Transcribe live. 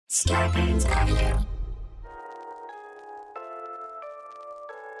Starbane's Avenue.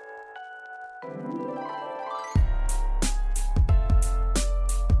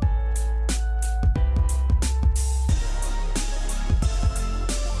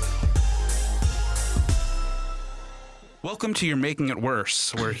 Welcome to You're Making It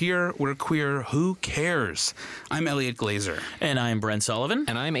Worse. We're here, we're queer, who cares? I'm Elliot Glazer. And I'm Brent Sullivan.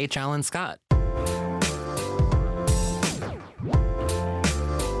 And I'm H. Alan Scott.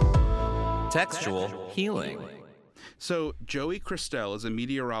 Textual healing. So, Joey Christel is a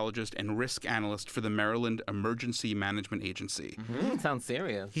meteorologist and risk analyst for the Maryland Emergency Management Agency. Sounds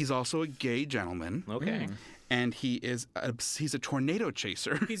serious. He's also a gay gentleman. Okay. And he's a tornado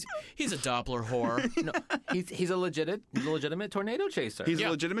chaser. He's a Doppler whore. No, he's a legitimate tornado chaser. He's a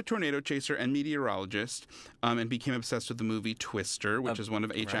legitimate tornado chaser and meteorologist, and became obsessed with the movie Twister, which is one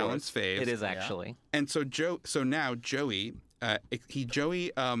of H. Allen's faves. It is actually. And so now Joey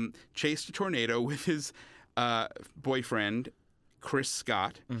chased a tornado with his boyfriend Chris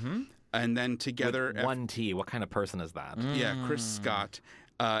Scott, and then together With one T. What kind of person is that? Yeah, Chris Scott.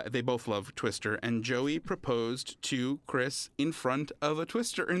 They both love Twister, and Joey proposed to Chris in front of a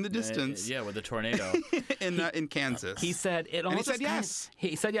Twister in the distance. Yeah, with a tornado. in Kansas. He said it all. And he just said yes.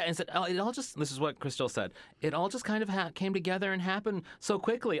 He said yeah, and said it all just. This is what Crystal said. It all just kind of came together and happened so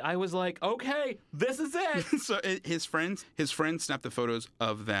quickly. I was like, okay, this is it. So his friends snapped the photos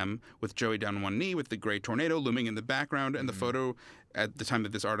of them with Joey down on one knee with the gray tornado looming in the background, and the photo at the time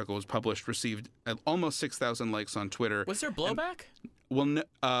that this article was published received almost 6,000 likes on Twitter. Was there blowback? Well, no,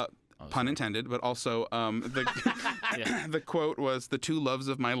 pun intended, but also the quote was "the two loves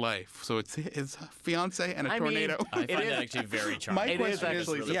of my life." So it's his fiance and a tornado. I find that actually very charming. My question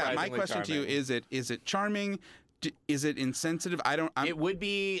is, actually my question to you is it charming? Is it insensitive? It would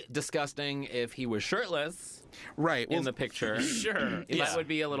be disgusting if he was shirtless. Right. In the picture. Sure. That would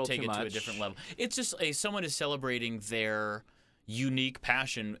be a little Take too much. Take it to a different level. It's just someone is celebrating their unique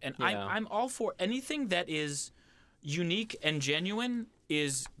passion, and I'm all for anything that is unique and genuine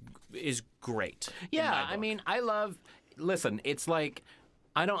is great. Yeah, I mean, listen, it's like,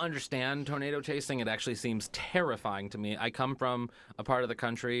 I don't understand tornado chasing. It actually seems terrifying to me. I come from a part of the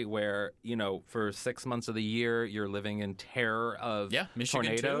country where, for 6 months of the year, you're living in terror of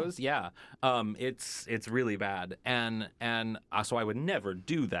Michigan tornadoes. too. Yeah, it's really bad, and so I would never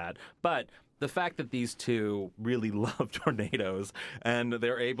do that. But the fact that these two really love tornadoes and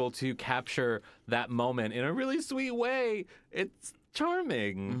they're able to capture that moment in a really sweet way, it's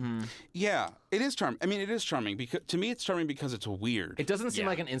charming. Yeah, it is charming. I mean, it is charming because to me, it's charming because it's weird. It doesn't seem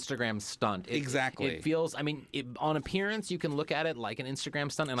like an Instagram stunt. Exactly. It feels. I mean, on appearance, you can look at it like an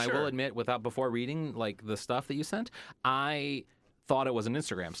Instagram stunt, and I will admit, before reading like the stuff that you sent, I thought it was an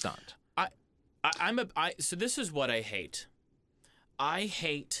Instagram stunt. So this is what I hate. I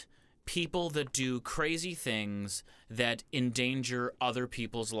hate people that do crazy things that endanger other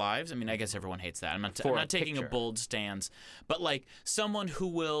people's lives. I mean, I guess everyone hates that. I'm not taking a bold stance, but like someone who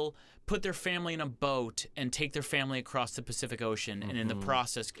will put their family in a boat and take their family across the Pacific Ocean, and in the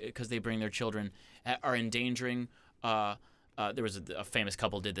process, because they bring their children, are endangering. There was a famous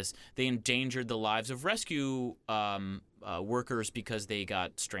couple did this. They endangered the lives of rescue workers because they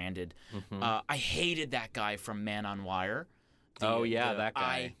got stranded. I hated that guy from Man on Wire. That guy.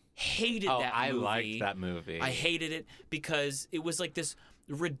 I hated that movie. I liked that movie. I hated it because it was like this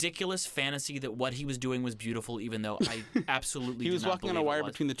ridiculous fantasy that what he was doing was beautiful, even though I absolutely he was walking on a wire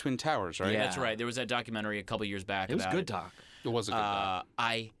between the Twin Towers, right? Yeah, that's right. There was that documentary a couple years back. It was good talk. It was a good talk.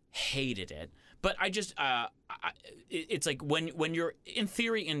 I hated it, but I just it's like when you're in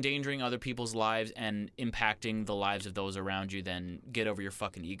theory endangering other people's lives and impacting the lives of those around you, then get over your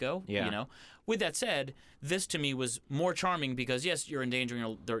fucking ego. Yeah. With that said, this to me was more charming because yes, you're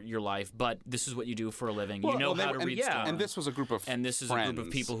endangering your life, but this is what you do for a living. How to read storm. And this was a group of and this is friends. a group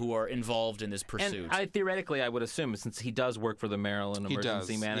of people who are involved in this pursuit. And theoretically, I would assume, since he does work for the Maryland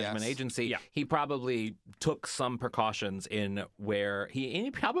Emergency Management Agency, he probably took some precautions in where he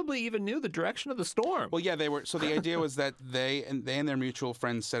probably even knew the direction of the storm. Well, yeah, they were. So the idea was that they and their mutual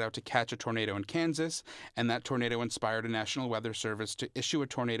friends set out to catch a tornado in Kansas, and that tornado inspired a National Weather Service to issue a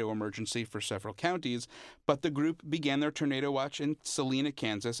tornado emergency for several counties. But the group began their tornado watch in Salina,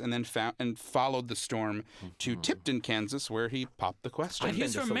 Kansas, and then followed the storm to Tipton, Kansas, where he popped the question.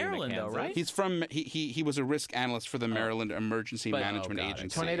 He's from Maryland, though, right? He's from he was a risk analyst for the Maryland Emergency Management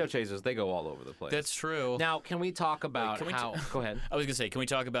Agency. Tornado chasers, they go all over the place. That's true. Now, can we talk about how? Go ahead. I was gonna say, can we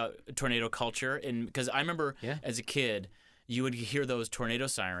talk about tornado culture? Because I remember as a kid, you would hear those tornado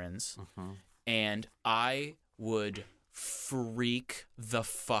sirens, and I would freak the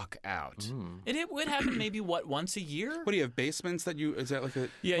fuck out. And it would happen maybe once a year. What do you have, basements that you? Is that like a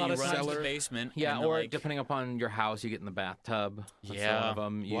Yeah, lot you of run into cellar? the basement. Yeah, and or like, depending upon your house, you get in the bathtub. That's Yeah. one of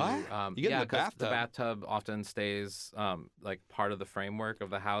them. What? You get in the 'cause bathtub? The bathtub often stays like part of the framework of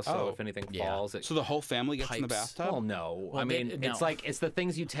the house. So Oh. if anything Yeah. falls, it. So the whole family gets in the Pipes. bathtub. Well, no. Well, I mean, no. it's the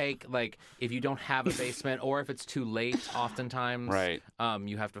things you take. Like if you don't have a basement, or if it's too late, oftentimes, Right.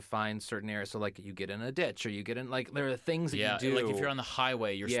 You have to find certain areas. So like you get in a ditch, or you get in like there are things that yeah, you do. like if you're on the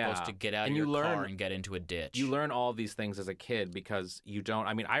highway, you're supposed Yeah. to get out And of you your car learn- and get into a ditch. You learn all these things as a kid because you don't.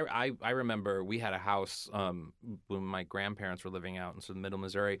 I mean, I remember we had a house when my grandparents were living out in sort of middle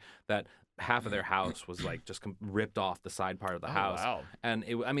Missouri that half of their house was like just ripped off the side part of the house. Wow. And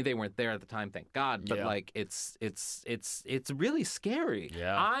I mean, they weren't there at the time, thank God. But Yeah. like, it's really scary.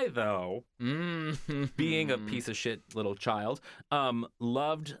 Yeah. I though, Mm. being a piece of shit little child,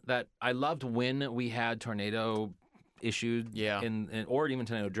 loved that. I loved when we had tornado issued Yeah. or even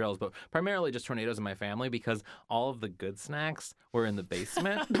tornado drills, but primarily just tornadoes in my family because all of the good snacks were in the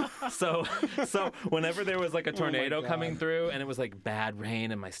basement. so whenever there was like a tornado coming through and it was like bad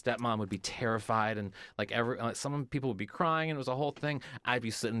rain and my stepmom would be terrified and like some people would be crying and it was a whole thing, I'd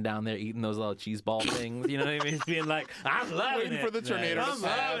be sitting down there eating those little cheese ball things, you know what I mean? Being like, I'm loving Waiting it. for the tornado to I'm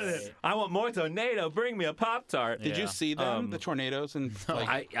pass. loving it. I want more tornado. Bring me a Pop-Tart. Did you Yeah. see them, the tornadoes? And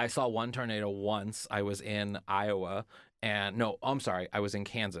like, I saw one tornado once. I was in Iowa, and no, I'm sorry, I was in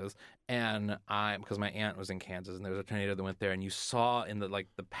Kansas, and because my aunt was in Kansas, and there was a tornado that went there, and you saw in the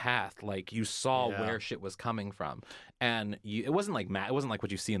path, like you saw Yeah. where shit was coming from, and it wasn't like it wasn't like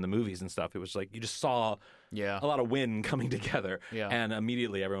what you see in the movies and stuff. It was like you just saw Yeah. a lot of wind coming together, Yeah. and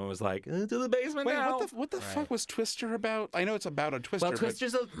immediately everyone was like, to the basement wait, now. what the fuck was Twister about? I know it's about a Twister. Well, but-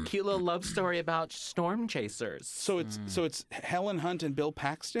 Twister's a cute little love story about storm chasers. So it's Helen Hunt and Bill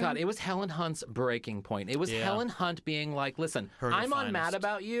Paxton. God, it was Helen Hunt's breaking point. It was Yeah. Helen Hunt being like, listen, Her I'm on Mad finest.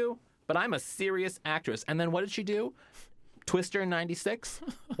 About You, but I'm a serious actress. And then what did she do? Twister in 96?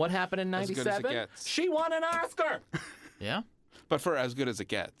 What happened in As good as it 97? gets. She won an Oscar! Yeah. But for as good as it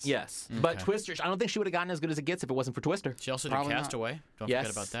gets. Yes. But Twister, I don't think she would have gotten as good as it gets if it wasn't for Twister. She also did Probably not. Castaway. Don't Yes.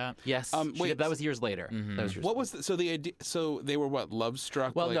 forget about that. Yes. She wait, did- that was years later. That was years What was so the idea? So they were what, love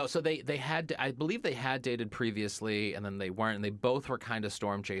struck? Well, like, no. So they had, I believe they had dated previously, and then they weren't. And they both were kind of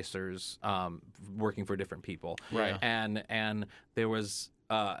storm chasers, working for different people. Right. And there was,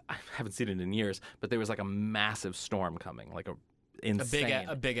 I haven't seen it in years, but there was like a massive storm coming, like a insane.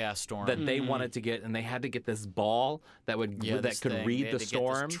 A big ass storm. that they wanted to get, and they had to get this ball that this could thing. read They had the to get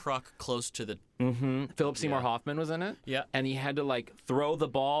storm. this truck close to the. Philip Seymour Yeah. Hoffman was in it. Yeah. And he had to like throw the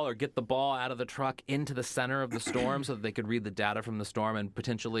ball or get the ball out of the truck into the center of the storm so that they could read the data from the storm and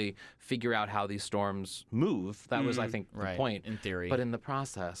potentially figure out how these storms move. That was, I think, the Right, point. in theory. But in the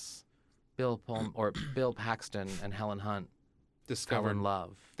process, Bill Paxton and Helen Hunt fell discovered in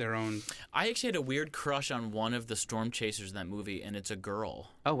love. their own. I actually had a weird crush on one of the storm chasers in that movie, and it's a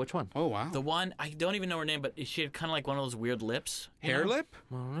girl. Oh, which one? Oh wow. The one I don't even know her name, but she had kind of like one of those weird lips. you Hair know? lip.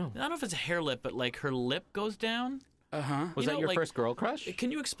 I don't know. I don't know if it's a hair lip, but like her lip goes down. Uh huh. Was You that know, your like- first girl crush?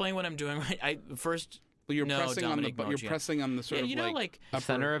 Can you explain what I'm doing right? I first. Well, you're No, pressing Dominic on the. You're Mogia. pressing on the sort Yeah, of you know, like upper-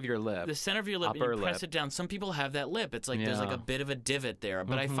 Center of your lip. the center of your lip, and Upper you press lip. it down. Some people have that lip. It's like there's like Yeah. a bit of a divot there,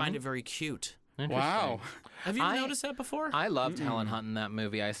 but I find it very cute. Wow. Have you I- noticed that before? I loved Helen Hunt in that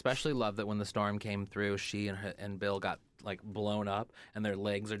movie. I especially loved that when the storm came through, she and Bill got like blown up, and their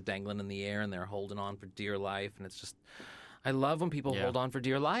legs are dangling in the air, and they're holding on for dear life. And it's just, I love when people Yeah. hold on for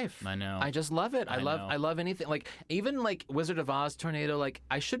dear life. I know. I just love it. I I know. love anything. Like even like Wizard of Oz tornado. Like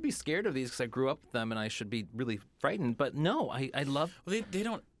I should be scared of these because I grew up with them, and I should be really frightened. But no, I love. Well, they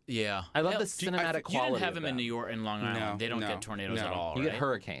don't. Yeah, I love Hell, the cinematic You quality didn't have of them in them. New York and Long Island. No, they don't no, get tornadoes no. at all. You right? get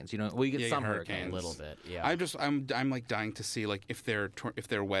hurricanes. You know, well, you get Yeah, you some get hurricanes. hurricanes. a little bit. Yeah. I'm like dying to see like if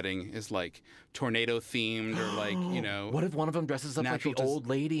their wedding is like tornado themed or like What if one of them dresses up like Natural the old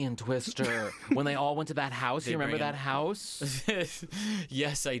lady in Twister when they all went to that house? You remember bring in- that house?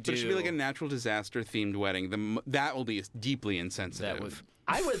 Yes, I do. But it should be like a natural disaster themed wedding. That will be deeply insensitive. That would.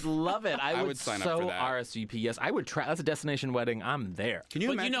 I would love it. I would sign up so for that. RSVP. Yes, I would try. That's a destination wedding. I'm there. Can you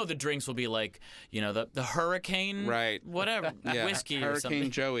But imagine? you know the drinks will be like the hurricane, Right. Whatever, Yeah, whiskey or Hurricane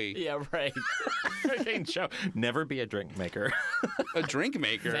something. Joey, Yeah, right. Hurricane Joe. Never be a drink maker. a drink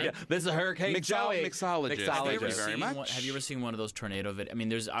maker. Thank- This is Hurricane Joey. Mixologist. Have you Thank ever you very seen much. one- have you ever seen one of those tornado videos? I mean,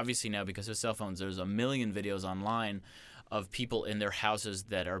 there's obviously now because of cell phones, there's a million videos online of people in their houses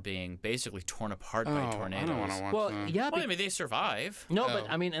that are being basically torn apart by Oh, tornadoes. I don't want to watch Well, that. yeah. Well, I mean, they survive. No, but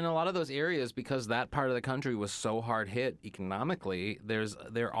I mean, in a lot of those areas, because that part of the country was so hard hit economically,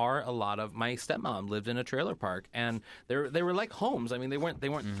 there are a lot of. My stepmom lived in a trailer park, and they were like homes. I mean, they weren't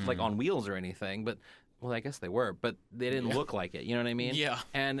like on wheels or anything, but Well, I guess they were, but they didn't look like it. You know what I mean? Yeah.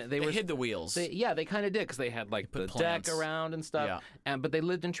 And they They were hid the wheels. They kind of did because they had like the put plants. deck around and stuff. Yeah. But they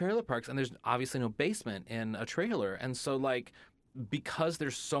lived in trailer parks, and there's obviously no basement in a trailer, and so like because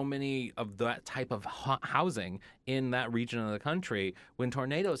there's so many of that type of housing in that region of the country, when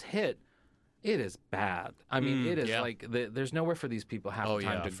tornadoes hit. It is bad. I mean, it is like there's nowhere for these people half the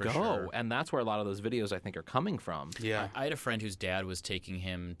time to for go, sure. and that's where a lot of those videos I think are coming from. Yeah. I had a friend whose dad was taking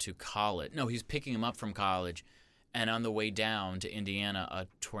him to college. No, he was picking him up from college, and on the way down to Indiana, a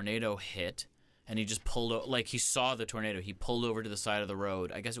tornado hit, and he just pulled like he saw the tornado. He pulled over to the side of the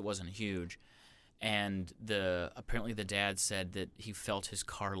road. I guess it wasn't huge, and apparently the dad said that he felt his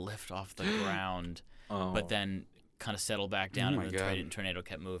car lift off the ground, but then kind of settled back down, and the tornado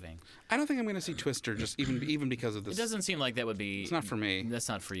kept moving. I don't think I'm going to see Twister just even because of this. It doesn't seem like that would be. It's not for me. That's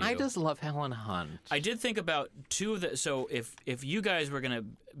not for you. I just love Helen Hunt. I did think about two of the. So if you guys were going to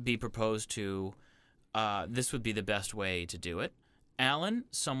be proposed to, this would be the best way to do it. Alan,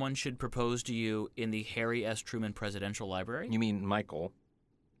 someone should propose to you in the Harry S. Truman Presidential Library. You mean Michael?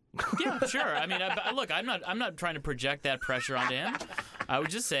 Yeah, sure. I mean, look, I'm not trying to project that pressure onto him. I was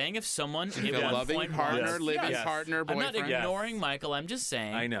just saying if someone, a loving partner, living partner, boyfriend. I'm not ignoring Michael. I'm just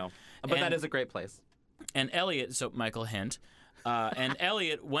saying. I know, but that is a great place. And Elliot, so Michael Hint. And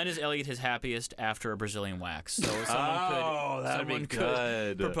Elliot, when is Elliot his happiest after a Brazilian wax? So someone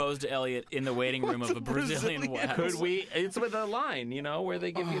could propose to Elliot in the waiting room of a Brazilian wax. Could we? It's with a line, where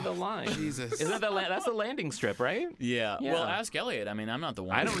they give you the line. Jesus. Isn't that that's the landing strip, right? Yeah. Well, ask Elliot. I mean, I'm not the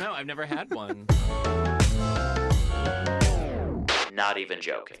one. I don't know. I've never had one. Not even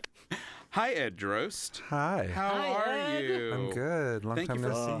joking. Hi, Ed Drost. Hi. How are you? I'm good. Long time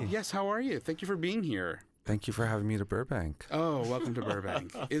no see. Yes, how are you? Thank you for being here. Thank you for having me to Burbank. Oh, welcome to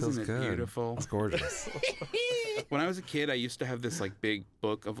Burbank. Feels Isn't it good. beautiful? It's gorgeous. When I was a kid, I used to have this big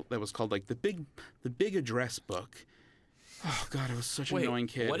book that was called the big address book. Oh God, I was such an annoying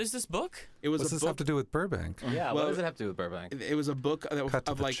kid. What is this book? It was What's a this book. have to do with Burbank? Yeah. Well, what does it have to do with Burbank? It was a book that was Cut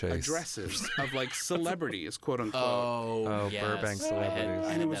to of the chase. addresses of celebrities, quote unquote. Oh, yes. Burbank celebrities.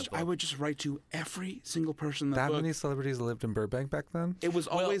 And it was I would just write to every single person in the That book. many celebrities lived in Burbank back then? It was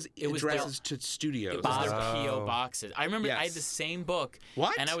always it was addresses to studios. It was their Oh. P.O. boxes. I remember I had the same book.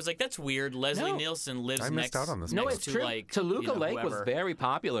 What? And I was like, that's weird. Leslie No. Nielsen lives I next. missed out on this. No, book. it's to, true. like, Toluca Lake was whoever. very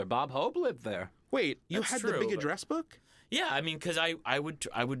popular. Bob Hope lived there. Wait, you That's had true, the big but- address book? Yeah, I mean, because I would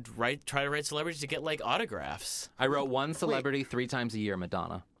try to write celebrities to get autographs. I wrote one celebrity 3 times a year,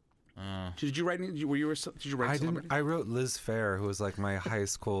 Madonna. Did you write? Did you write? I didn't. celebrities? I wrote Liz Phair, who was my high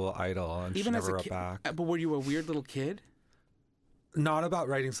school idol, and Even she as never a wrote kid. back. But were you a weird little kid? Not about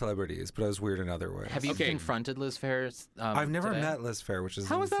writing celebrities, but I was weird in other ways. Have you Okay. confronted Liz Phair's? I've never today? met Liz Phair, which is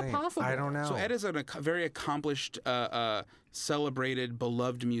How is that insane. possible? I don't know. So Ed is a very accomplished, celebrated,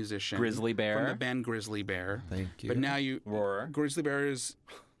 beloved musician. Grizzly Bear. From the band Grizzly Bear. Thank you. But now Roar. Grizzly Bear is.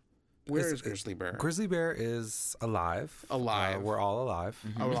 Where is Grizzly Bear? Grizzly Bear is alive. Alive. We're all alive.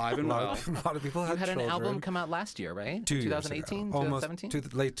 Alive and A well. lot, a lot of people You had had children. an album come out last year, right? 2 years ago. 2018, Almost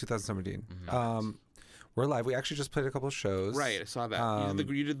 2017? late 2017. We're live. We actually just played a couple of shows. Right, I saw that.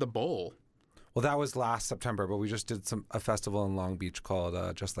 You did the bowl. Well, that was last September, but we just did a festival in Long Beach called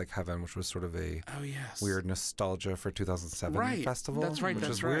Just Like Heaven, which was sort of a Oh yes. weird nostalgia for 2007 Right. festival. That's right, Which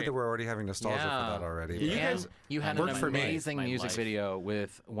that's is weird right. that we're already having nostalgia Yeah. for that already. You but- guys You had an worked for me. amazing My music life. video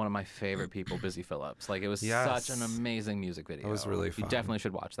with one of my favorite people, Busy Phillips. It was Yes. such an amazing music video. It was really You fun. definitely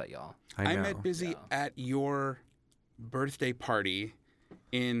should watch that, y'all. I know. met Busy at your birthday party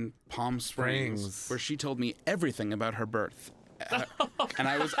in Palm Springs, where she told me everything about her birth. And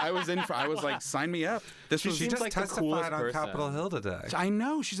I was like, sign me up. This was She seems just like the testified coolest on person. Capitol Hill today. I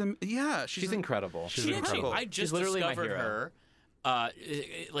know she's She's incredible. She's She incredible. I just She's literally my discovered hero. her.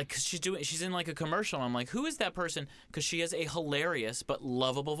 'Cause she's in a commercial. I'm like, who is that person? Because she has a hilarious but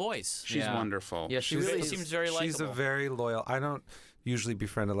lovable voice. She's Yeah. wonderful. Yeah, she She's- really seems very She's a likable. very loyal. I don't usually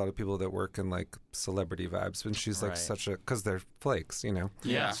befriend a lot of people that work in celebrity vibes, and she's Right. such a because they're flakes,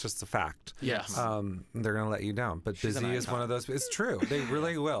 Yeah. It's just a fact. Yes. They're gonna let you down. But She's an Busy is icon. one of those. It's true. They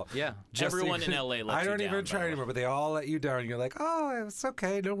really will. Yeah. Just Everyone in LA lets I you don't down, even by try the way. anymore, but they all let you down. You're like, oh, it's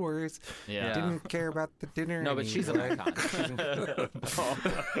okay, no worries. Yeah. Didn't care about the dinner. No, but she's an anyway. icon. She's incredible.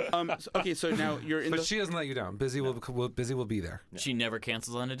 Okay, so now you're in But the. she doesn't let you down. Busy will be there. She never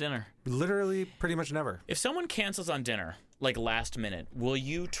cancels on a dinner. Literally, pretty much never. If someone cancels on dinner, last minute, will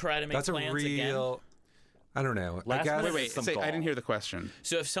you try to make That's a plans real. again? I don't know. Last I guess, minute- Wait, some say, I gall. didn't hear the question.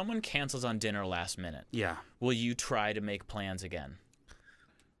 So if someone cancels on dinner last minute, Yeah. will you try to make plans again?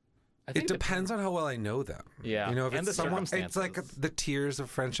 I It think depends on how well I know them. Yeah. You know, if And it's the someone, it's like circumstances. the tiers of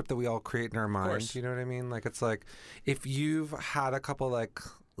friendship that we all create in our mind. course. You know what I mean? It's like if you've had a couple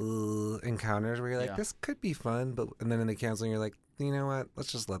encounters where you're like, Yeah. this could be fun, and then in the counseling, you're like, you know what?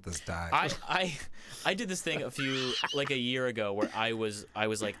 Let's just let this die. I did this thing a year ago where I was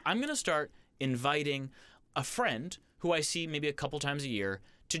like, I'm gonna start inviting a friend who I see maybe a couple times a year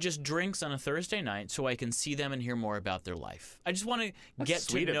to just drinks on a Thursday night so I can see them and hear more about their life. I just want to get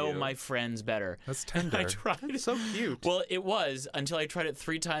to sweet of know you. my friends better. That's And I tender. tried it. So cute. Well, it was until I tried it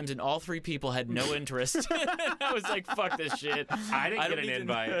 3 times and all 3 people had no interest. I was like, fuck this shit. I didn't don't get an need to-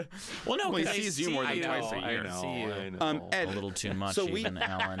 invite. Well, no, Well, he 'cause I sees you see more than you. twice a year. I see you. I know. Ed, A little too much, so we- even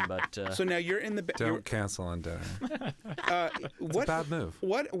Alan. But So now you're in the. Don't cancel on dinner. What Bad move.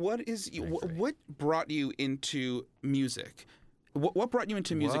 What what brought you into music? What brought you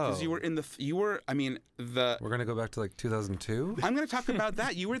into music? Because Whoa. you were in the. You were. I mean the. We're gonna go back to like 2002. I'm going to talk about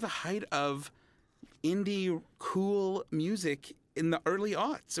that. You were the height of indie cool music in the early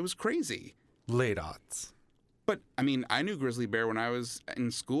aughts. It was crazy. Late aughts. But I mean, I knew Grizzly Bear when I was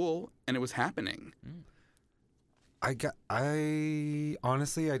in school, and it was happening. I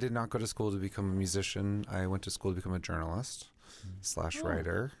honestly, I did not go to school to become a musician. I went to school to become a journalist /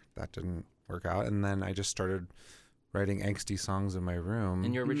 writer. That didn't work out, and then I just started writing angsty songs in my room.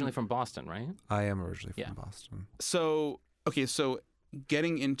 And you're originally from Boston, right? I am originally Yeah. from Boston. So okay, so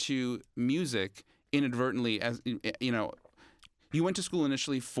getting into music inadvertently, as you know, you went to school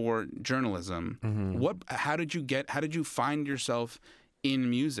initially for journalism. Mm-hmm. How did you find yourself in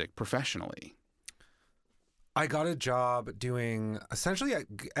music professionally? I got a job doing essentially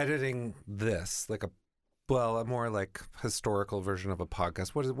editing this, like a more like historical version of a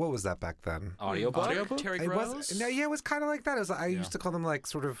podcast. What was that back then? Audiobook? Terry It Gross? was, no, yeah, it was kind of like that. I used to call them like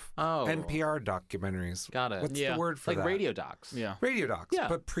sort of Oh. NPR documentaries. Got it. What's Yeah. the word for Like that? radio docs. Yeah. Radio docs, Yeah.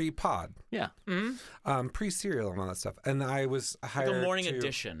 but pre-pod, Yeah. pre-serial and all that stuff. And I was hired The morning to,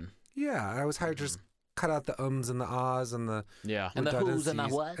 edition. Yeah, I was hired to just cut out the ums and the ahs and the Yeah. And the who's and the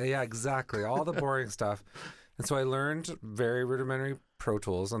redundancies. what? Yeah, exactly. All the boring stuff. And so I learned very rudimentary Pro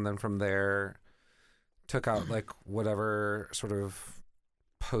Tools, and then from there took out like whatever sort of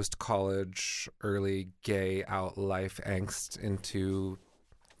post-college, early gay out life angst into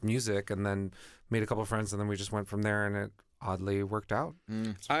music, and then made a couple friends, and then we just went from there, and it oddly worked out.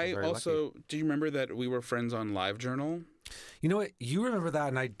 I very also do you remember that we were friends on LiveJournal? You know what? You remember that,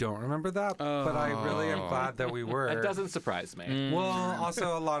 and I don't remember that, but I really am glad that we were. That doesn't surprise me. Well,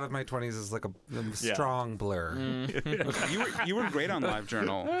 also a lot of my 20s is like a strong blur. You were great on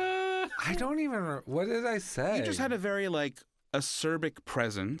LiveJournal. I don't even. What did I say? You just had a very like acerbic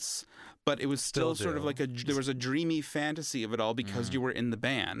presence, but it was still Still sort of do. like there was a dreamy fantasy of it all because you were in the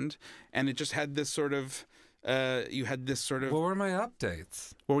band, and it just had this sort of. You had this sort of. What were my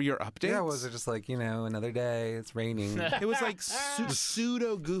updates? What were your updates? Yeah, was it just like, another day, it's raining? It was like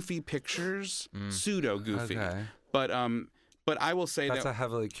pseudo goofy pictures, pseudo goofy. Okay. But I will say That's that a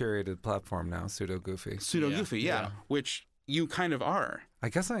heavily curated platform now, Pseudo Goofy. pseudo goofy, Yeah. which you kind of are. I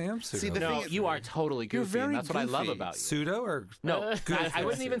guess I am pseudo. See, the No, thing- you are totally goofy. You're very and that's what I love goofy. about you. Pseudo or No, Goofy. I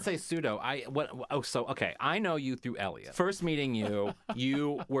wouldn't even say pseudo. Okay. I know you through Elliot. First meeting you,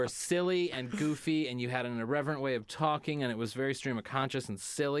 you were silly and goofy, and you had an irreverent way of talking, and it was very stream of conscious and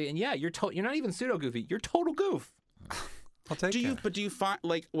silly. And yeah, you're not even pseudo goofy. You're total goof. I'll take it. But do you find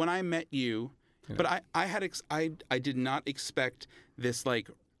like when I met you? But I did not expect this. Like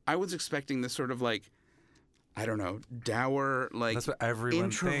I was expecting this sort of like. I don't know, dour, like That's what everyone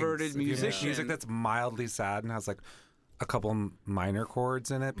introverted thinks. If you make musician. music that's mildly sad and has like a couple minor chords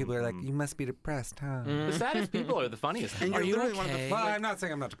in it, people are like, you must be depressed, huh? The saddest people are the funniest. And Are you're you literally one of the okay? Well, I'm not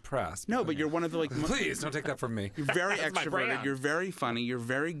saying I'm not depressed. no, but you're one of the like. Please don't take that from me. You're very That's my extroverted. brand. You're very funny. You're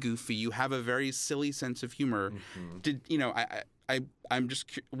very goofy. You have a very silly sense of humor. Did you know? I'm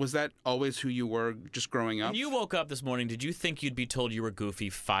just. Was that always who you were, just growing up? When you woke up this morning, did you think you'd be told you were goofy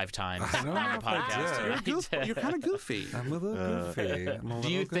 5 times I don't on know the if I podcast? did. You're kind of goofy. I'm a little goofy. I'm a Do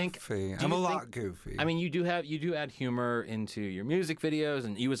you little think- goofy. do I'm you a lot think- goofy. I mean, you do add humor into your music videos,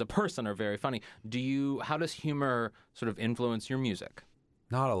 and you as a person are very funny. How does humor sort of influence your music?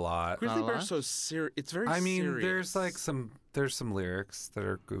 not a lot. Grizzly Not a Bear's lot? so serious. It's very. I mean, serious. there's some lyrics that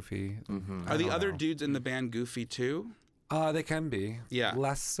are goofy. Are the don't other know. dudes in the band goofy too? They can be. Yeah.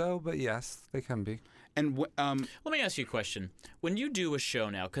 Less so, but yes, they can be. And Let me ask you a question. When you do a show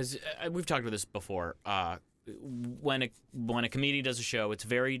now, because we've talked about this before, when a comedian does a show, it's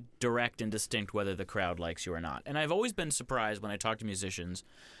very direct and distinct whether the crowd likes you or not. And I've always been surprised when I talk to musicians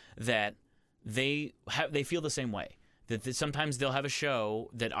that they feel the same way. That sometimes they'll have a show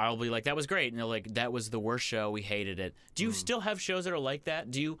that I'll be like, that was great, and they're like, that was the worst show, we hated it. Do you still have shows that are like that?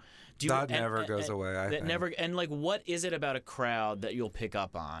 Do you That never goes away, I that think. never. And like, what is it about a crowd that you'll pick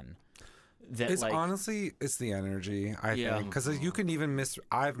up on? that It's like honestly, it's the energy, I Yeah. think. Because you can even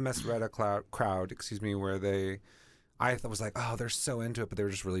I've misread a crowd, me, where was like, oh, they're so into it, but they were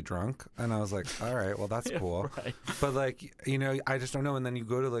just really drunk. And I was like, all right, well, that's cool. right. But like, I just don't know. And then you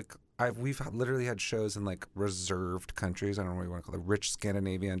go to like, we've literally had shows in like reserved countries. I don't know what you want to call it, rich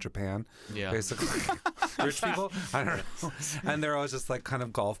Scandinavia and Japan. Yeah. Basically, rich people. I don't know. And they're always just like kind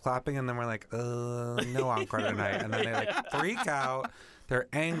of golf clapping, and then we're like, no encore tonight. And then they like freak out. They're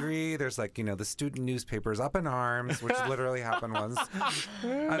angry. There's like, the student newspapers up in arms, which literally happened once.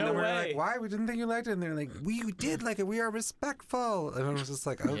 And then we're way. like, why? We didn't think you liked it. And they're like, we did like it. We are respectful. And it was just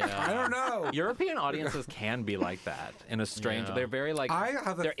like, Yeah. I don't know. European audiences can be like that in a strange. Yeah. They're very like I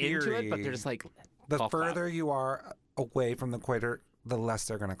have a they're into it, but theory. they're just like The golf clap. further you are away from the equator, the less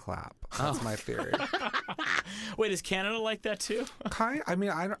they're going to clap. That's my theory. Wait, is Canada like that too?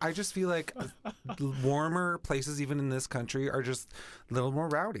 I just feel like warmer places, even in this country, are just a little more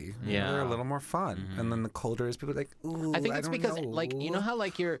rowdy. Yeah. They're a little more fun. And then the colder is, people are like, ooh, I think it's don't because know. like how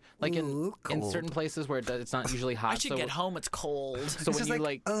like you're like in Cold. certain places where it's not usually hot. I should so, get home. It's cold. So It's when just you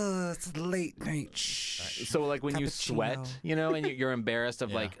like, it's late night. Shh. so like when you sweat, Cappuccino. and you're embarrassed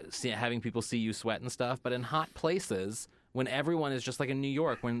of Yeah. like having people see you sweat and stuff. But in hot places, when everyone is just like in New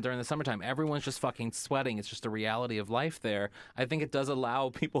York, when during the summertime, everyone's just fucking sweating. It's just a reality of life there. I think it does allow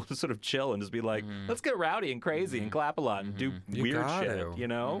people to sort of chill and just be like, let's get rowdy and crazy and clap a lot and do You weird got shit,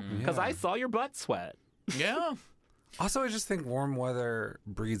 to. Because Yeah. I saw your butt sweat. Yeah. Also, I just think warm weather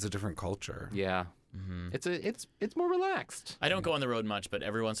breeds a different culture. Yeah. It's more relaxed. I don't go on the road much, but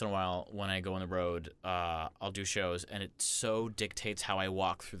every once in a while, when I go on the road, I'll do shows, and it so dictates how I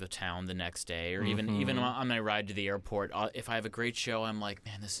walk through the town the next day, or even on my ride to the airport. If I have a great show, I'm like,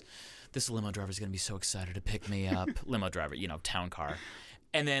 man, this limo driver is gonna be so excited to pick me up. Limo driver, town car.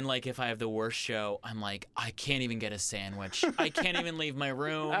 And then, like, if I have the worst show, I'm like, I can't even get a sandwich. I can't even leave my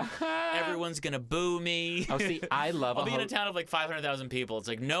room. Everyone's going to boo me. Oh, see, I love I'll be in a town of, like, 500,000 people. It's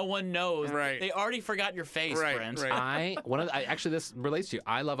like, no one knows. Right. They already forgot your face, Brent. Right. Actually, this relates to you.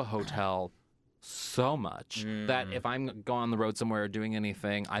 I love a hotel so much that if I'm going on the road somewhere or doing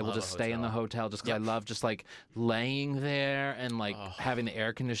anything, I will Love a just stay in the hotel just because I love just like laying there and like having the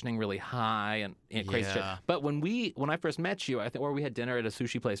air conditioning really high and crazy shit. Yeah. But when I first met you, I think, or we had dinner at a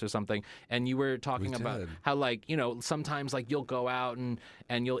sushi place or something, and you were talking about did. how like sometimes like you'll go out and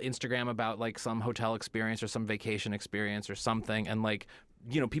you'll Instagram about like some hotel experience or some vacation experience or something, and like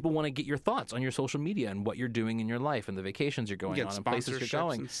people want to get your thoughts on your social media and what you're doing in your life and the vacations you're going get on and places you're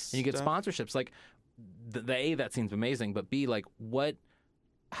going. sponsorships And and you get stuff. sponsorships. Like, the A, that seems amazing, but B, like,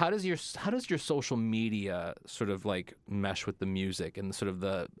 how does your social media sort of like mesh with the music and sort of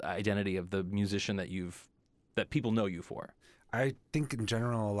the identity of the musician that people know you for? I think in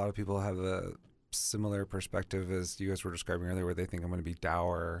general, a lot of people have a similar perspective as you guys were describing earlier, where they think I'm going to be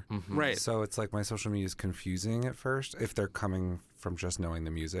dour. Right. So it's like my social media is confusing at first if they're coming from just knowing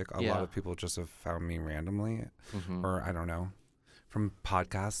the music. A Yeah. lot of people just have found me randomly, or I don't know, from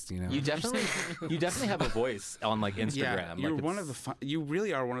podcasts. You definitely have a voice on like Instagram. Yeah, you're like one of the you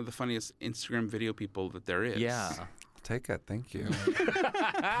really are one of the funniest Instagram video people that there is. Yeah. Take it. Thank you.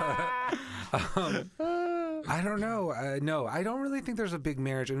 I don't know. No, I don't really think there's a big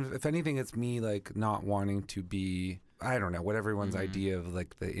marriage. And if anything, it's me like not wanting to be, I don't know, what everyone's idea of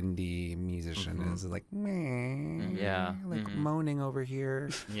like the indie musician is. Like, meh, Yeah. like moaning over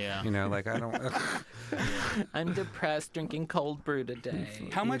here. Yeah. Like I don't. I'm depressed drinking cold brew today.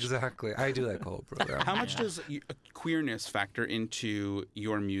 How much? Exactly. I do like cold brew. How much does queerness factor into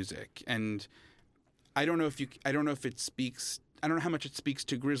your music? And I don't know if it speaks. I don't know how much it speaks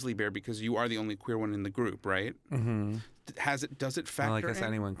to Grizzly Bear because you are the only queer one in the group, right? Mm-hmm. Does it factor? Well, I guess in?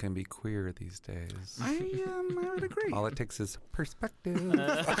 anyone can be queer these days. I would agree. All it takes is perspective.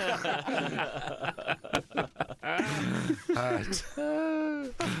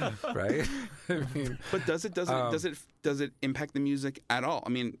 Right? I mean, But does it impact the music at all? I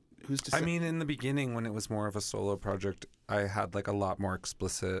mean, who's to say? I mean, in the beginning, when it was more of a solo project, I had like a lot more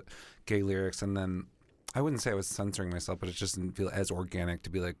explicit gay lyrics, and then I wouldn't say I was censoring myself, but it just didn't feel as organic to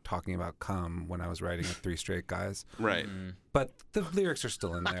be like talking about cum when I was writing with Three Straight Guys. right, But the lyrics are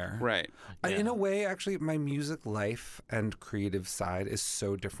still in there. right. In a way, actually, my music life and creative side is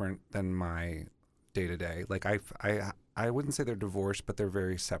so different than my day to day. Like I wouldn't say they're divorced, but they're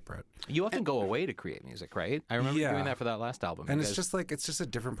very separate. You often go away to create music, right? I remember you Yeah. doing that for that last album. And You it's guys- just a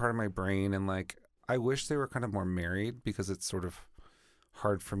different part of my brain, and like I wish they were kind of more married because it's sort of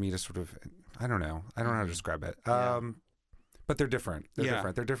hard for me to sort of, I don't know how to describe it. Yeah. but they're different. They're Yeah.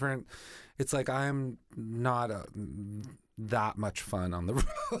 different. They're different. It's like I'm not that much fun on the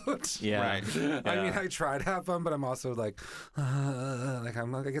road. Yeah. Right. I mean, I try to have fun, but I'm also like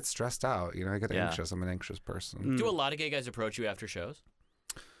I get stressed out. You know, I get Yeah. anxious. I'm an anxious person. Do a lot of gay guys approach you after shows?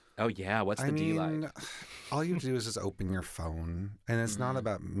 Oh yeah. What's the I D mean, like? all you do is just open your phone, and it's not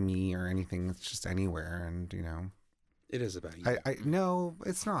about me or anything. It's just anywhere, and you know. It is about you. I no,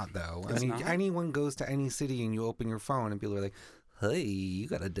 it's not though. It's I mean, not? anyone goes to any city and you open your phone and people are like, "Hey, you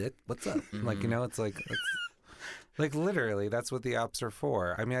got a dick? What's up?" Like, you know, it's like literally that's what the apps are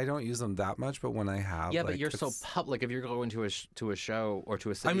for. I mean, I don't use them that much, but when I have, Yeah, like, but you're so it's- public. If you're going to a show or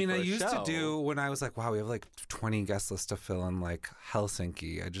to a city, I mean, for I a used to show- do when I was like, wow, we have like 20 guest lists to fill in like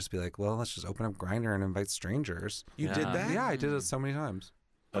Helsinki. I'd just be like, well, let's just open up Grindr and invite strangers. You Yeah. did that? Yeah, I did it so many times.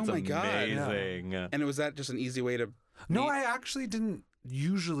 That's Oh my God. amazing. And was that just an easy way to? No, meet- I actually didn't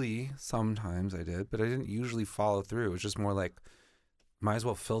usually. Sometimes I did, but I didn't usually follow through. It was just more like, might as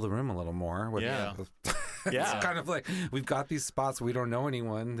well fill the room a little more. With, Yeah. Yeah. It's kind of like, we've got these spots, we don't know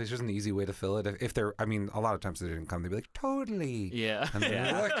anyone. There's just an easy way to fill it. If they're, I mean, a lot of times they didn't come, they'd be like, totally. Yeah. And then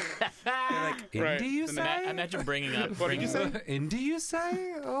you're like, indie, Right. you And say? Imagine bringing up. What did you say? Indie, you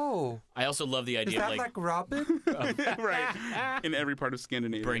say? Oh. I also love the Is idea that of like Robin? Right. In every part of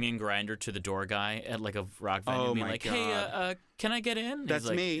Scandinavia. bringing Grindr to the door guy at like a rock venue, Oh being my like, "Hey, God. can I get in?" And That's he's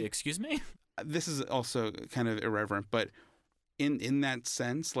like, me. Excuse me. This is also kind of irreverent, but in that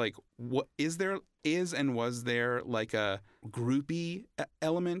sense, like, what is there and was there like a groupie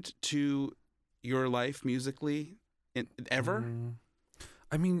element to your life musically ever?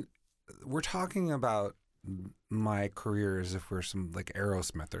 I mean, we're talking about my career as if we're some like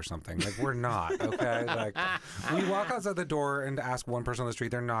Aerosmith or something. Like, we're not, okay? Like, we walk outside the door and ask one person on the street,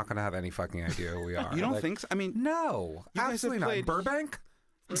 they're not going to have any fucking idea who we are. You don't Like, think so? I mean, No, You guys have absolutely not. played- Burbank?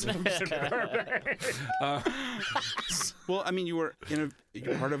 well, I mean, you're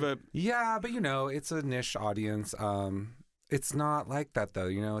part of a. Yeah, but you know, it's a niche audience. It's not like that though.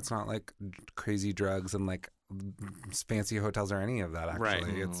 You know, it's not like crazy drugs and like fancy hotels or any of that.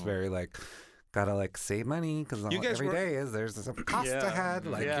 Actually, Right. it's very like gotta like save money because You guys every were- day is there's some cost Yeah. ahead.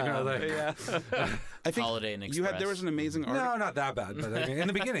 Like you know, like I think Holiday Inn you had. There Express. was an amazing article. no, not that bad. But I mean, in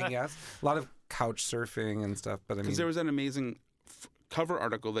the beginning, yes, a lot of couch surfing and stuff. But I mean, Because there was an amazing cover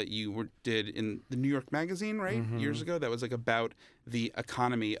article that you did in the New York Magazine, right, years ago. That was like about the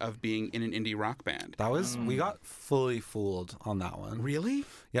economy of being in an indie rock band. that was we got fully fooled on that one. Really?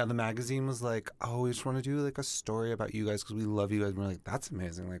 Yeah, the magazine was like, "Oh, we just want to do like a story about you guys because we love you guys." And we're like, "That's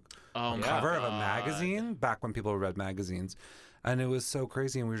amazing!" Like, Oh my cover of a God. magazine back when people read magazines, and it was so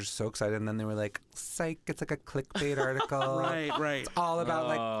crazy, and we were just so excited. And then they were like, "Psych! It's like a clickbait article. Right, right. It's all about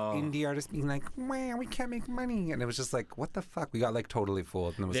like Oh. indie artists being like, man, we can't make money," and it was just like, "What the fuck?" We got like totally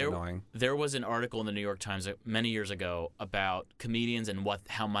fooled, and it was annoying. There was an article in the New York Times many years ago about comedians and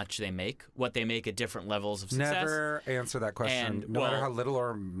how much they make, what they make at different levels of success. Never answer that question, And, no matter well, how little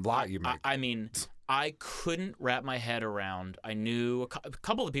or lot you make. I mean, I couldn't wrap my head around. I knew a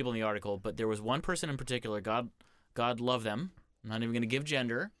couple of the people in the article, but there was one person in particular. God love them. I'm not even going to give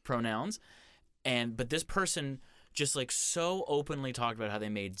gender pronouns, but this person just like so openly talked about how they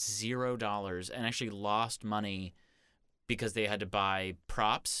made $0 and actually lost money because they had to buy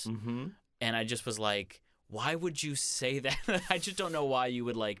props. Mm-hmm. And I just was like, why would you say that? I just don't know why you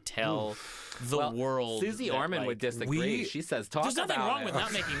would like tell the world. Susie that, Orman like, would disagree. She says, "Talk there's nothing about wrong it." with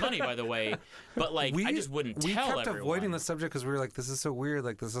not making money, by the way, but like I just wouldn't we tell kept everyone. avoiding the subject because we were like, this is so weird.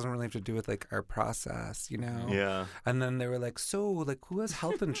 Like, this doesn't really have to do with like our process, you know? Yeah. And then they were like, so like, who has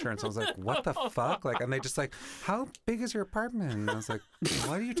health insurance? I was like, what the fuck? Like, and they just like, how big is your apartment? And I was like,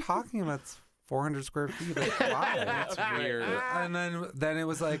 what are you talking about? It's 400 square feet. Like, why? That's weird. And then it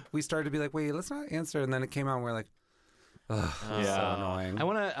was like, we started to be like, wait, let's not answer. And then it came out and we're like, ugh, so annoying. I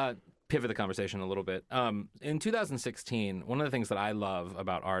want to pivot the conversation a little bit. In 2016, one of the things that I love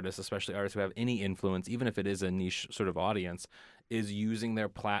about artists, especially artists who have any influence, even if it is a niche sort of audience, is using their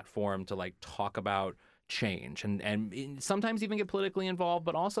platform to like talk about change and sometimes even get politically involved,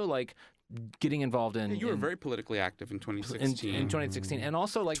 but also like getting involved in. You were very politically active in 2016. in 2016, and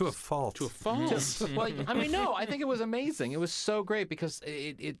also like to a fault. To a fault. well, I mean, no, I think it was amazing. It was so great because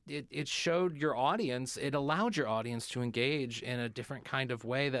it showed your audience, it allowed your audience to engage in a different kind of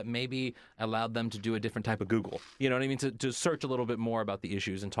way that maybe allowed them to do a different type of Google. You know what I mean? To search a little bit more about the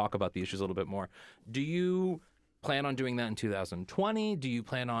issues and talk about the issues a little bit more. Do you plan on doing that in 2020? Do you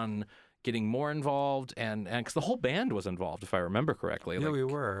plan on getting more involved? And because the whole band was involved, if I remember correctly. Yeah, like, we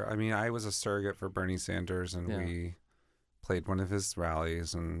were. I mean, I was a surrogate for Bernie Sanders, and Yeah. we played one of his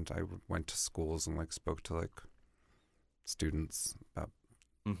rallies, and I went to schools and like spoke to like students about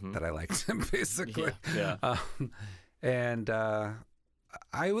Mhm. that I liked him, basically. Yeah. And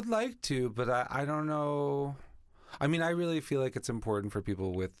I would like to, but I don't know. I mean, I really feel like it's important for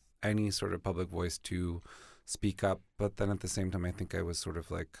people with any sort of public voice to speak up. But then at the same time, I think I was sort of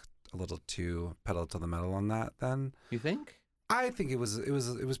like a little too pedal to the metal on that then. You think? I think it was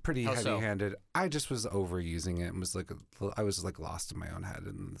pretty How so? heavy-handed. I just was overusing it and was like I was like lost in my own head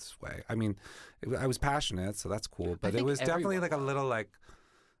in this way. I mean, I was passionate, so that's cool, but it think was definitely everyone like a little like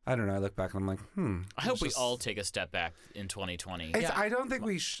I don't know. I look back and I'm like, I hope it's we just- all take a step back in 2020. I don't think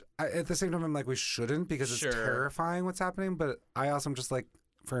we. At the same time, I'm like we shouldn't because it's Sure. terrifying what's happening. But I also am just like,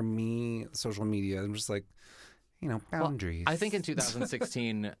 for me, social media. I'm just like, boundaries. I think in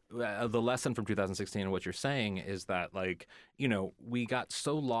 2016, the lesson from 2016 and what you're saying is that, like, we got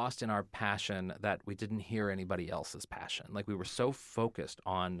so lost in our passion that we didn't hear anybody else's passion. Like, we were so focused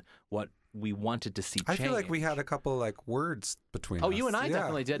on what we wanted to see change. I feel like we had a couple like words between us. Oh, you and I Yeah,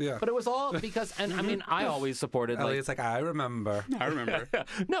 definitely did. Yeah. But it was all because, and I mean, I always supported, like, Elliot's like, I remember. I remember.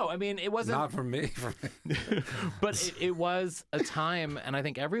 no, I mean, it wasn't. Not for me. For me. But it was a time, and I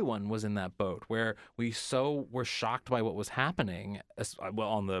think everyone was in that boat, where we so were shocked by what was happening,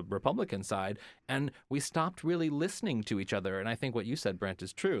 on the Republican side, and we stopped really listening to each other. And I think what you said, Brent,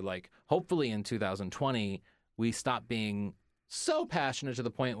 is true. Like, hopefully in 2020, we stop being so passionate to the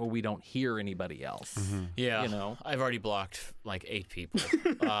point where we don't hear anybody else. Yeah, I've already blocked like 8 people.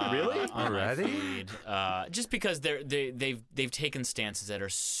 Really? On my Already? feed. Just because they've taken stances that are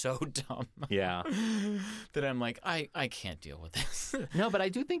so dumb Yeah. that I'm like, I can't deal with this. No, but I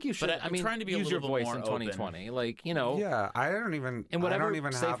do think you should. But I'm trying to be a use your little bit voice more in open. 2020. Like, Yeah, I don't even. In I whatever don't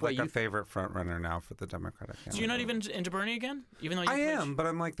even safe have way like you a favorite front runner now for the Democratic So candidate. you're not even into Bernie again, even though you I pledged? am, but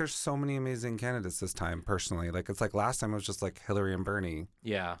I'm like, there's so many amazing candidates this time. Personally, like it's like last time it was just like Hillary and Bernie,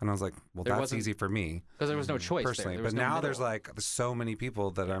 yeah, and I was like, well, There that's wasn't- easy for me because there was no choice personally. there. There But was no now middle. there's like so many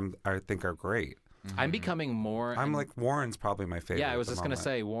people that I think are great. I'm becoming more. I'm and- like Warren's probably my favorite. Yeah, I was at the just gonna moment.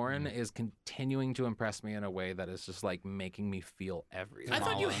 say Warren is continuing to impress me in a way that is just like making me feel everything. I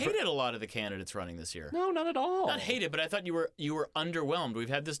thought you hated a lot of the candidates running this year. No, not at all. Not hated, but I thought you were underwhelmed. We've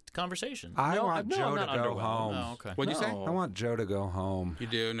had this conversation. I No, want no, Joe I'm to not go underwhelmed. home. Oh, okay. What'd you say? No. I want Joe to go home. You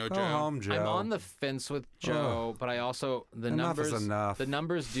do, no Go Joe. home, Joe. I'm on the fence with Joe, but I also the Enough is numbers. enough. The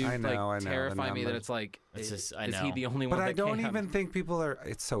numbers do I know, the terrify me that numbers. it's like, It's is, just- I is he know. the only But one? I that don't can? even think people are.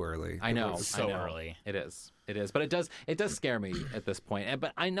 It's so early. I know. It's so I know. early. It is. It is. But it does scare me at this point.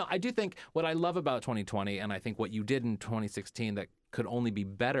 But I do think what I love about 2020, and I think what you did in 2016 that could only be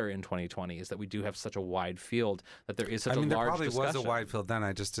better in 2020 is that we do have such a wide field, that there is such I mean, a there large probably discussion. was a wide field then.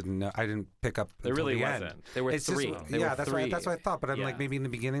 I just didn't know. I didn't pick up. There until really the wasn't. End. There were It's just- three. There yeah, were that's three. what I thought. But I'm like, Yeah. maybe in the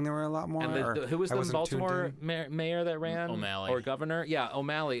beginning there were a lot more. And or who was I the wasn't tuned Baltimore in. mayor that ran? O'Malley. Or governor? Yeah,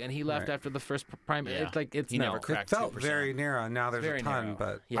 O'Malley. And he left Right. after the first primary. Yeah. It's like, it's He no. never It cracked felt 2%. very narrow. Now there's Very a ton, narrow.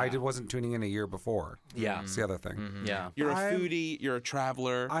 but Yeah. I wasn't tuning in a year before. Yeah. That's the other thing. Yeah. You're a I'm- foodie. You're a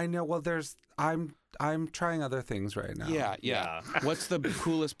traveler. I know. Well, I'm trying other things right now. Yeah. What's the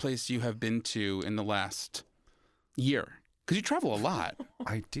coolest place you have been to in the last year? Because you travel a lot.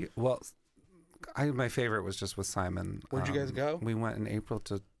 I do. Well, my favorite was just with Simon. Where'd you guys go? We went in April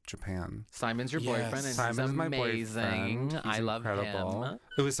to Japan. Simon's your Yes. boyfriend, and Simon he's is my amazing. boyfriend. He's I love incredible. him.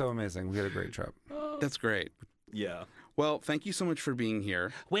 It was so amazing. We had a great trip. That's great. Yeah. Well, thank you so much for being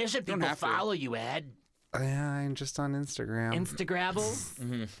here. Where should Don't people have to. follow you, Ed? Yeah, I'm just on Instagram.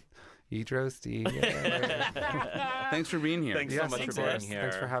 Instagrambles? Eat roasty. Yeah. Thanks for being here. Thanks Yes, so much of for being course. here.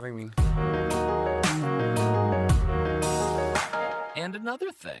 Thanks for having me. And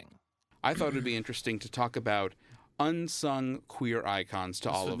another thing. I thought it would be interesting to talk about unsung queer icons to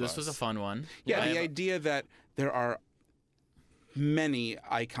all of us. This was a fun one. Yeah, I the have- idea that there are many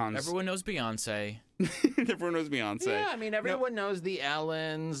icons. Everyone knows Beyonce. Everyone knows Beyonce. Yeah, I mean, everyone knows the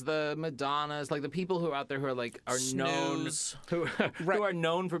Ellens, the Madonnas, like the people who are out there who are like Snooze. known who are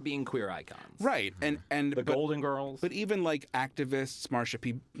known for being queer icons. Right. And The but, Golden Girls. but even like activists, Marsha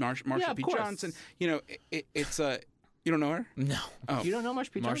P. Yeah, of P. course. Johnson, it's a you don't know her? No. Oh. You don't know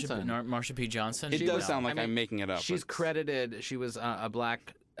Marsha P. Johnson? Marsha P. Johnson. It She does was- sound like I mean, I'm making it up. She's but- credited. She was a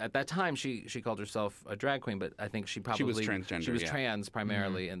black. At that time, she called herself a drag queen, but I think she probably was transgender, She was yeah. trans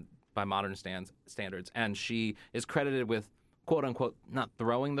primarily, and by modern standards, and she is credited with quote unquote not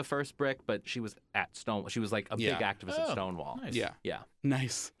throwing the first brick, but she was at Stonewall. She was like a Yeah. big activist at Stonewall. Nice. Yeah. Yeah.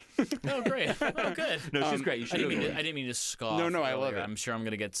 Nice. Oh, great. Oh, good. No, she's great. You I should didn't mean to scoff. No, I love earlier. it. I'm sure I'm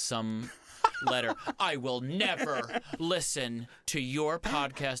going to get some letter. I will never listen to your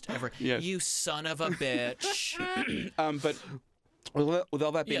podcast ever. Yes. You son of a bitch. But with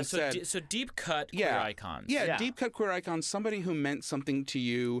all that being Yeah, so, said, so deep cut queer yeah, icons. Yeah, deep cut queer icons, somebody who meant something to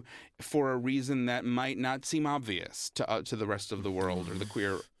you for a reason that might not seem obvious to the rest of the world or the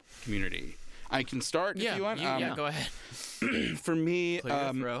queer community. I can start if you want. Go ahead. For me, Clear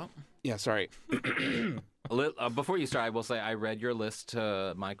your throat. yeah, sorry. Before you start, I will say I read your list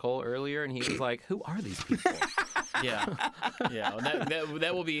to Michael earlier, and he was like, "Who are these people?" Yeah. Well,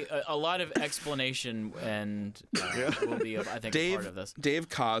 that will be a lot of explanation, and will be, I think, a part of this. Dave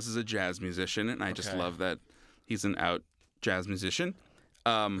Koz is a jazz musician, and I just love that he's an out jazz musician.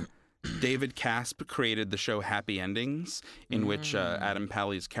 David Casp created the show Happy Endings, in which Adam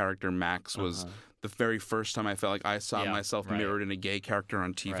Pally's character Max was the very first time I felt like I saw myself mirrored in a gay character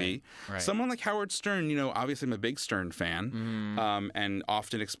on TV. Right. Someone like Howard Stern, obviously I'm a big Stern fan, and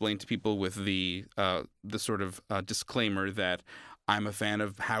often explain to people with the sort of disclaimer that I'm a fan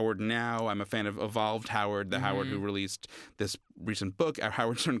of Howard now. I'm a fan of Evolved Howard, the Howard who released this recent book,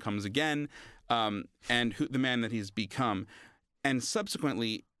 Howard Stern Comes Again, and the man that he's become. And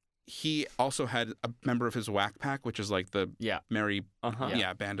subsequently, he also had a member of his Whack Pack, which is like the merry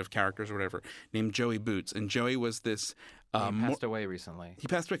band of characters or whatever, named Joey Boots. And Joey was this... He passed away recently. He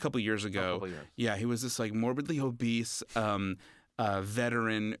passed away a couple years ago. Yeah, he was this like morbidly obese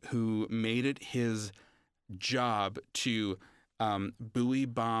veteran who made it his job to buoy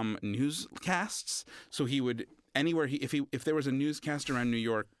bomb newscasts. So he would, anywhere, if there was a newscast around New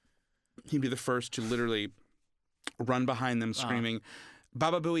York, he'd be the first to literally run behind them screaming,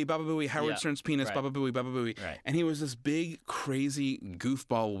 Baba Booey, Howard Stern's penis, Baba Booey. Right. And he was this big, crazy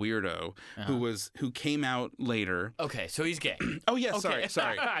goofball weirdo who came out later. Okay, so he's gay. Oh yeah, sorry.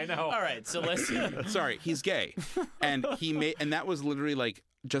 I know. All right, so let's. Sorry, he's gay, and and that was literally like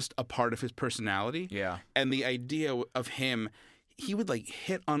just a part of his personality. Yeah. And the idea of him, he would like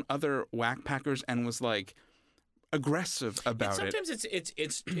hit on other whack packers and was like aggressive about it. Sometimes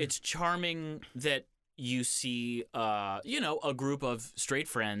it's charming that you see, a group of straight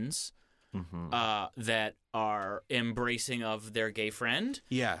friends that are embracing of their gay friend.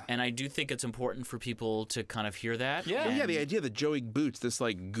 Yeah. And I do think it's important for people to kind of hear that. Yeah. Well, yeah, the idea that Joey Boots, this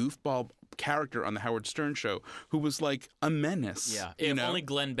like goofball character on the Howard Stern show, who was like a menace. Yeah. If only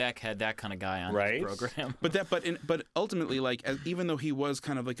Glenn Beck had that kind of guy on his program. But ultimately, like, even though he was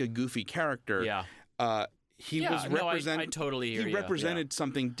kind of like a goofy character, he I totally hear you. He represented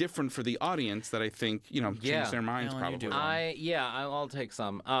something different for the audience that I think changed their minds. Alan, probably. I'll take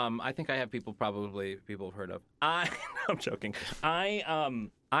some. I think I have people have heard of. I'm joking.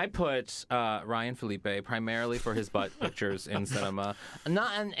 I put Ryan Felipe primarily for his butt pictures in cinema.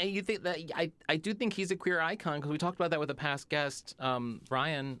 And you think that I do think he's a queer icon because we talked about that with a past guest,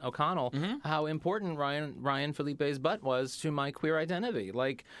 Ryan O'Connell, how important Ryan Felipe's butt was to my queer identity.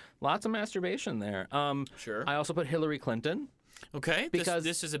 Like lots of masturbation there. Sure. I also put Hillary Clinton. Okay, because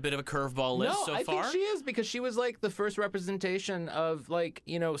this is a bit of a curveball list so far. I think she is because she was like the first representation of like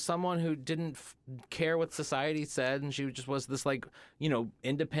someone who didn't care what society said, and she just was this like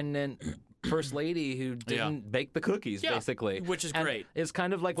independent first lady who didn't bake the cookies, basically, which is and great. It's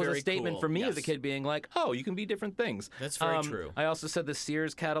kind of like was Very a statement cool. for me Yes. as a kid, being like, oh, you can be different things. That's very true. I also said the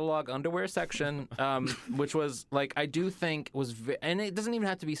Sears catalog underwear section, which was like I do think was, and it doesn't even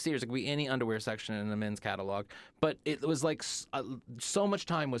have to be Sears; it could be any underwear section in a men's catalog. But it was like so much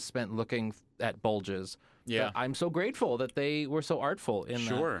time was spent looking at bulges. Yeah. I'm so grateful that they were so artful in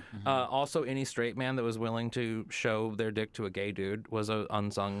that. Sure. Also, any straight man that was willing to show their dick to a gay dude was an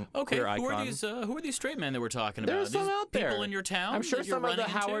unsung queer icon. Who are these straight men that we're talking about? There's some These out there. People in your town. I'm sure that you're some of the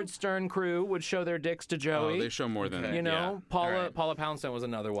running into? Howard Stern crew would show their dicks to Joey. Oh, they show more than that. Yeah. Paula Poundstone was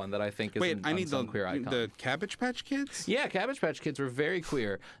another one that I think is an I need unsung queer icon. the Cabbage Patch Kids. Yeah, Cabbage Patch Kids were very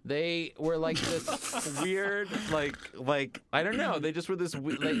queer. They were like this weird, like I don't know. They just were this.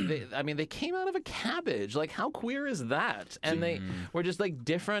 They came out of a cabbage. Like, how queer is that? And they were just like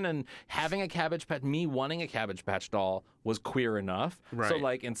different. And having a Cabbage Patch, me wanting a Cabbage Patch doll was queer enough. Right. So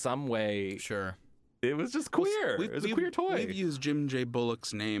like in some way, Sure. it was just queer. It was a queer toy. We've used Jim J.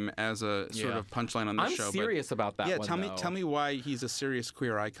 Bullock's name as a sort of punchline on the show. I'm serious about that. Yeah, one, tell me why he's a serious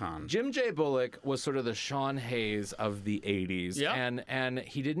queer icon. Jim J. Bullock was sort of the Sean Hayes of the 80s. Yeah. And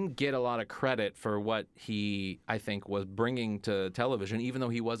he didn't get a lot of credit for what he, I think, was bringing to television, even though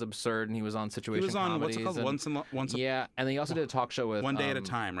he was absurd and he was on situation He was on, comedies. what's it called? Once Yeah, and then he also did a talk show with One Day at a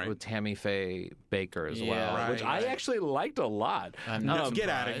Time, right? With Tammy Faye Baker as Yeah, well, which I right. actually liked a lot. I'm not Get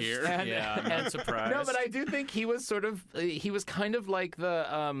outta surprised. here. I'm not surprised. No, but I do think he was sort of kind of like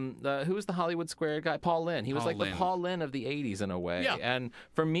the who was the Hollywood Square guy? Paul Lynn. He was Paul like Lynn. the Paul Lynn of the 80s in a way. Yeah. And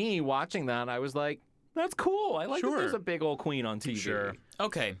for me, watching that, I was like, that's cool. I like that Sure. there's a big old queen on TV. Sure.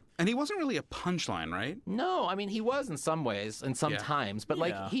 Okay. And he wasn't really a punchline, right? No, I mean, he was in some ways and sometimes, but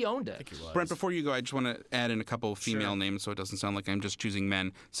like Yeah. he owned it. Brent, before you go, I just want to add in a couple of female names so it doesn't sound like I'm just choosing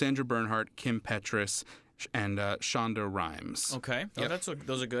men. Sandra Bernhardt, Kim Petras, and Shonda Rhimes. Okay. Oh, Yep.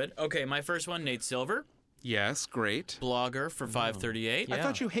 those are good. Okay, my first one, Nate Silver, Yes, great. blogger for 538. I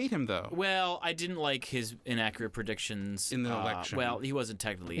thought you hate him though. Well, I didn't like his inaccurate predictions In the election. Well, he wasn't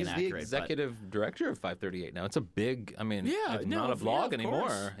technically He's the inaccurate. executive director of 538 now. It's a big, I mean, Yeah, it's no, not a blog of anymore.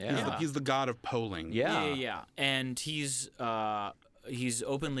 course. Yeah. He's the god of polling. Yeah. And he's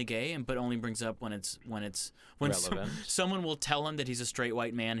openly gay, but only brings up when Relevant. someone will tell him that he's a straight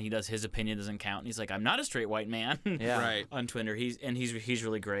white man. And he does his opinion doesn't count, and he's like, I'm not a straight white man. Yeah. Right. On Twitter, he's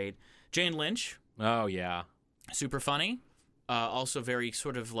really great. Jane Lynch, Oh, yeah. super funny. Also very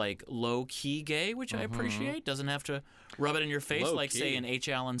sort of like low key gay, which I appreciate. Doesn't have to rub it in your face Low like say key. an H.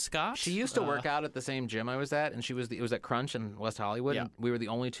 Allen Scott. She used to work out at the same gym I was at, and it was at Crunch in West Hollywood. Yeah. And we were the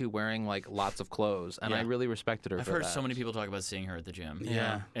only two wearing like lots of clothes, and I Yeah. really respected her I've for heard that. so many people talk about seeing her at the gym.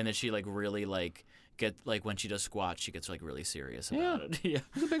 Yeah. And that she like really like get like when she does squats, she gets like really serious about it. Yeah.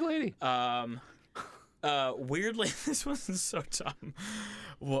 She's a big lady. Weirdly, this was so dumb.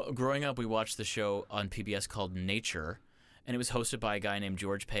 Well, growing up, we watched the show on PBS called Nature, and it was hosted by a guy named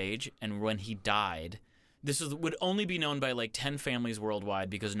George Page. And when he died, would only be known by like 10 families worldwide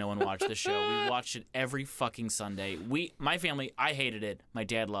because no one watched the show. We watched it every fucking Sunday. My family, I hated it. My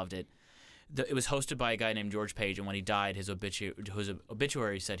dad loved it. It was hosted by a guy named George Page, and when he died, his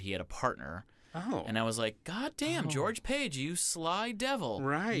obituary said he had a partner. Oh. And I was like, God damn, George Page, you sly devil.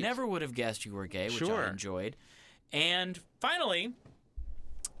 Right. Never would have guessed you were gay, which Sure. I enjoyed. And finally,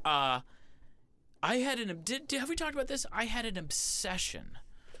 I had have we talked about this? I had an obsession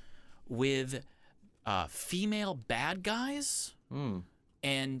with female bad guys.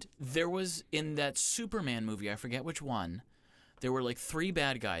 And there was, in that Superman movie, I forget which one, there were like 3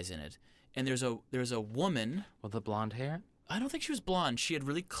 bad guys in it. And there's a woman. With the blonde hair? I don't think she was blonde. She had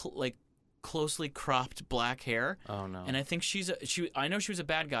really closely cropped black hair. Oh, no. And I think I know she was a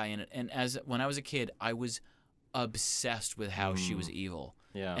bad guy in it. And when I was a kid, I was obsessed with how she was evil.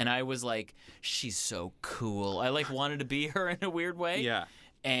 Yeah. And I was like, she's so cool. I like wanted to be her in a weird way. Yeah.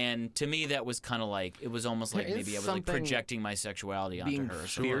 And to me, that was kind of like, it was almost like There is maybe I was like something projecting my sexuality onto being her.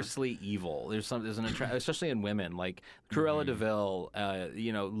 So fiercely evil. There's an especially in women, like Cruella de Vil,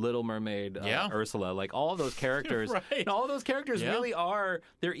 Little Mermaid, Yeah. Ursula, like all of those characters. Right. All of those characters Yeah. really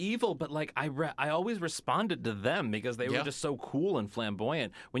they're evil, but like I always responded to them because they were Yeah. just so cool and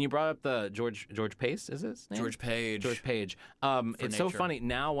flamboyant. When you brought up the George Pace, is his name? George Page. George Page. It's so Nature. funny.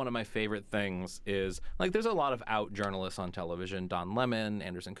 Now one of my favorite things is like there's a lot of out journalists on television, Don Lemon,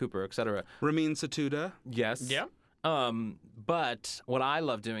 Anderson Cooper, etc. Ramin Satuda. Yes. Yeah. But what I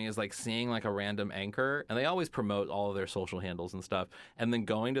love doing is like seeing like a random anchor, and they always promote all of their social handles and stuff, and then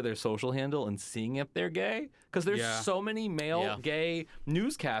going to their social handle and seeing if they're gay, because there's Yeah. so many male Yeah. gay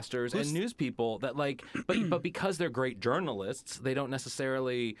newscasters and news people that like, but because they're great journalists, they don't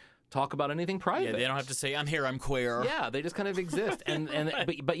necessarily talk about anything private. Yeah, they don't have to say, I'm here, I'm queer. Yeah, they just kind of exist,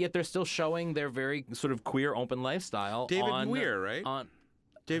 but yet they're still showing their very sort of queer, open lifestyle. David on, Muir, right? On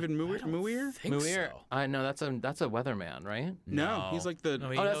David Muir? Think Muir. so. I know that's a weatherman, right? No, he's like the. No,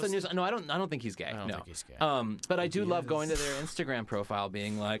 he Oh, that's the hosts- news. No, I don't think he's gay. I don't no. think he's gay. But I do love going to their Instagram profile,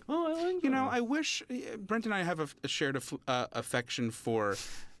 being like, oh, I like You know, I wish Brent and I have a shared affection for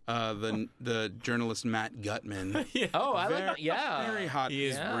the journalist Matt Gutman. Oh, I Very- like that. Yeah. Very hot. He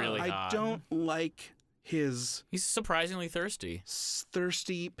is Yeah. really I hot. don't like his He's surprisingly thirsty.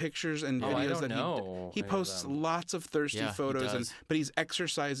 thirsty pictures and Oh, I videos don't that know he any of posts them. lots of thirsty Yeah, he photos does. but he's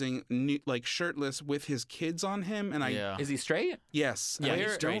exercising like shirtless with his kids on him and I Yeah. Is he straight? yes Yeah, I he's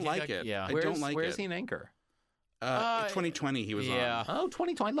don't straight. like He got- it. yeah. I Where's, don't like where's it. he an anchor? 2020 he was yeah. on. Oh,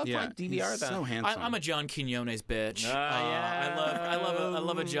 2020. I love Yeah, like DVR he's then. so handsome. I'm a John Quinones bitch. Yeah. I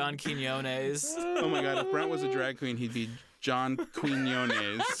love a John Quinones. Oh my god, if Brent was a drag queen, he'd be John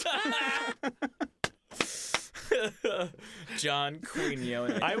Quinones. John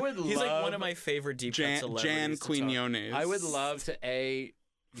Quinones. I would He's like one love- of my favorite deep cut Jan celebrities. to talk. Quinones. I would love to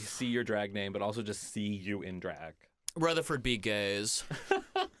see your drag name, but also just see you in drag. Rutherford B. Gaze.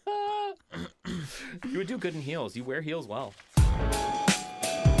 You would do good in heels. You wear heels well.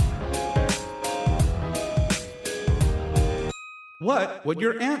 What would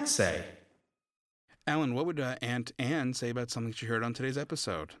your aunt say? Alan, what would Aunt Anne say about something she heard on today's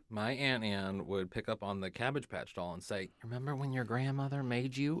episode? My Aunt Anne would pick up on the Cabbage Patch doll and say, remember when your grandmother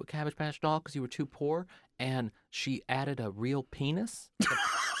made you a Cabbage Patch doll because you were too poor and she added a real penis?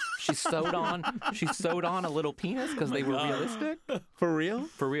 She sewed on a little penis because they were realistic? For real?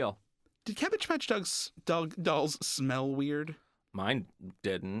 For real. Did Cabbage Patch dolls smell weird? Mine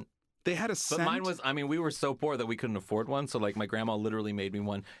didn't. They had a But scent. mine was, I mean, we were so poor that we couldn't afford one. So, like, my grandma literally made me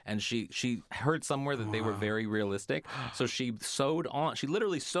one. And she heard somewhere that they were very realistic. So she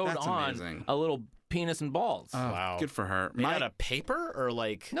literally sewed That's on amazing. a little penis and balls. Oh, Wow. Good for her. Made out of paper or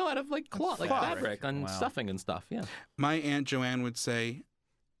like? No, out of like cloth, like fabric and Wow. stuffing and stuff. Yeah. My Aunt Joanne would say,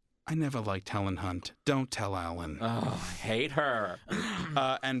 I never liked Helen Hunt. Don't tell Alan. Oh, I hate her.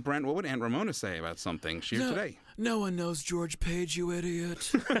 And Brent, what would Aunt Ramona say about something? She's here today. No one knows George Page, you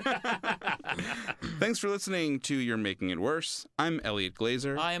idiot. Thanks for listening to You're Making It Worse. I'm Elliot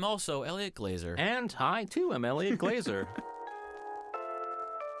Glazer. I am also Elliot Glazer. And I too am Elliot Glazer.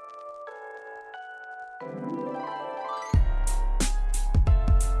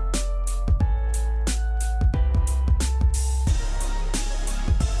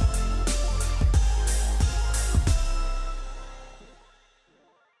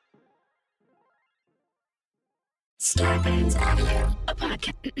 Starburns Audio,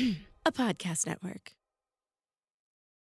 a podcast network.